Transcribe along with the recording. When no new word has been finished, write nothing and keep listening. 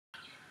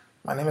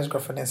My name is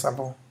Godfred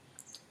Nsabo.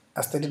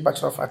 I studied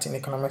Bachelor of Arts in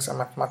Economics and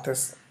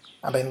Mathematics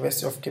at the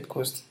University of Cape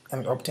Coast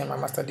and obtained my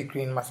master's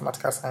degree in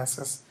Mathematical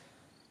Sciences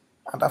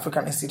at the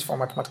African Institute for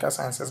Mathematical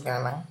Sciences,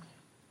 Ghana,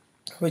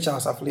 which I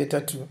was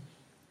affiliated to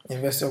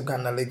University of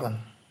Ghana, Legon.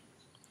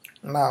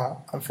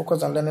 Now, I'm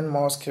focused on learning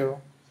more skills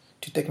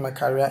to take my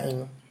career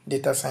in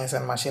data science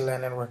and machine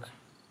learning work.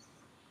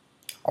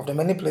 Of the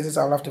many places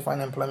I would love to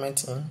find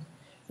employment in,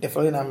 the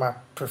following are my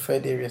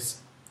preferred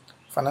areas: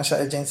 financial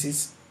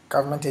agencies,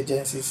 government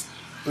agencies,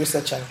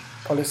 research and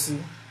policy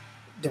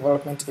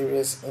development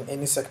areas in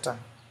any sector.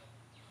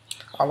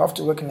 I love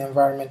to work in an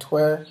environment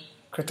where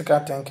critical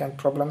thinking,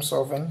 problem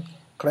solving,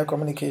 clear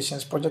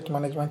communications, project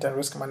management, and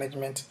risk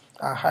management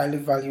are highly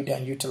valued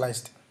and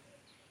utilized.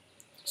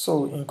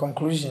 So, in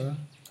conclusion,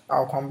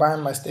 I'll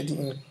combine my study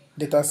in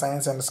data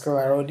science and the skill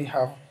I already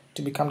have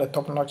to become the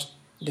top-notch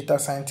data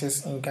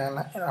scientist in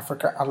Ghana and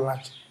Africa at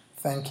large.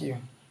 Thank you.